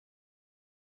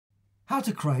how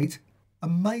to create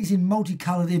amazing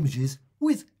multicoloured images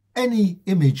with any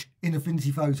image in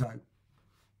Affinity Photo.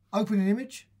 Open an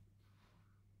image,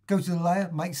 go to the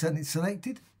layer, make certain it's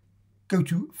selected, go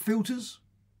to filters,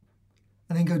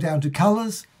 and then go down to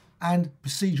colours and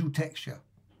procedural texture.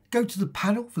 Go to the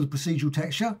panel for the procedural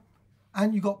texture,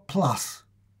 and you've got plus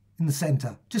in the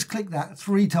centre. Just click that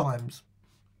 3 times.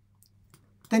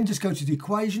 Then just go to the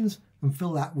equations and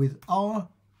fill that with R,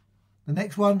 the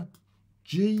next one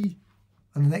G,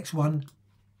 and the next one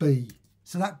B.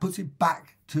 So that puts it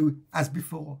back to as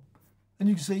before. And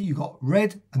you can see you've got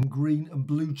red and green and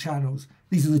blue channels.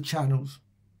 These are the channels.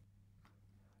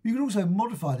 You can also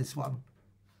modify this one.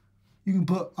 You can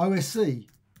put OSC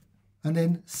and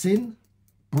then sin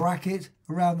bracket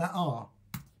around that R.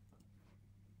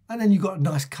 And then you've got a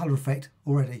nice colour effect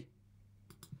already.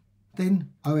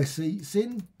 Then OSC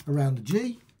sin around the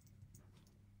G.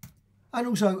 And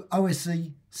also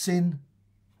OSC sin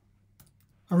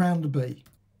around the B.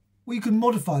 Well, you can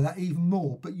modify that even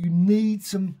more, but you need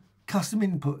some custom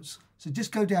inputs. So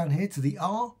just go down here to the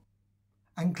R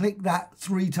and click that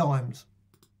 3 times.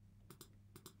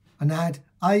 And add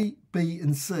A, B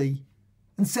and C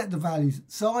and set the values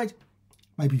aside,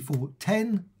 maybe for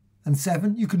 10 and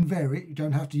 7. You can vary it, you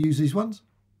don't have to use these ones.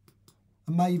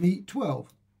 And maybe 12.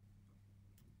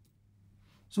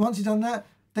 So once you've done that,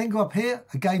 then go up here,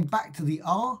 again back to the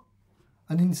R,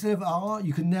 and instead of R,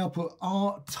 you can now put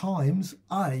R times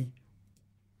A.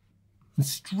 And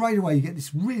straight away you get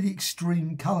this really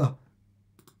extreme colour.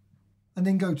 And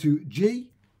then go to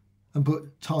G and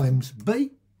put times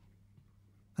B,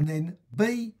 and then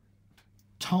B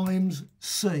times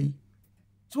C.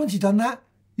 So once you've done that,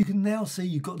 you can now see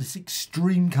you've got this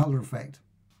extreme colour effect.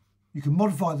 You can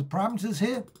modify the parameters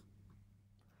here,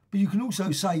 but you can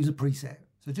also save the preset.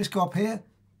 So just go up here,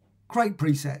 create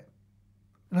preset,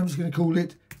 and I'm just going to call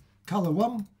it Colour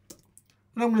 1, and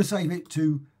I'm going to save it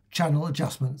to Channel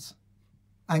Adjustments,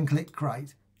 and click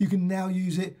Create. You can now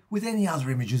use it with any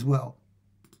other image as well.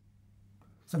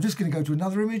 So I'm just going to go to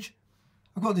another image.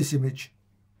 I've got this image.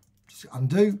 Just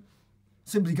undo,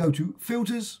 simply go to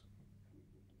Filters,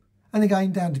 and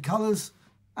again down to Colours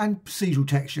and Procedural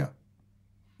Texture.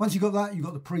 Once you've got that, you've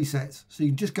got the presets. So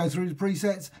you can just go through the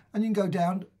presets and you can go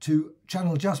down to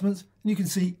Channel Adjustments and you can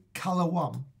see Colour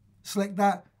 1. Select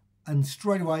that and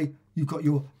straight away you've got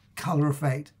your colour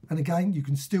effect. And again, you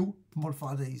can still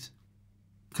modify these.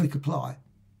 Click Apply.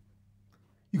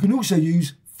 You can also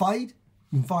use Fade.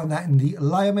 You can find that in the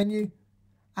Layer menu,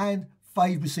 and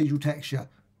Fade Procedural Texture.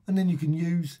 And then you can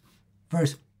use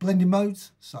various blending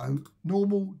modes. So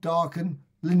normal, darken,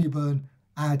 linear burn,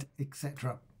 add,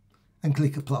 etc. And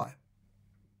click Apply.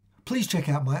 Please check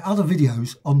out my other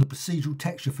videos on the procedural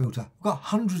texture filter. I've got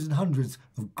hundreds and hundreds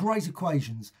of great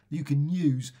equations that you can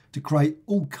use to create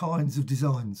all kinds of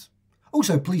designs.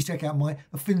 Also, please check out my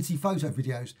Affinity Photo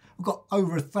videos. I've got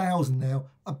over 1,000 now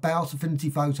about Affinity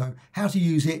Photo, how to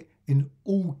use it in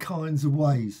all kinds of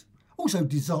ways. Also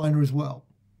Designer as well.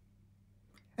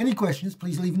 Any questions,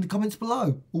 please leave in the comments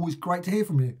below. Always great to hear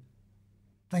from you.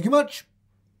 Thank you much.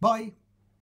 Bye.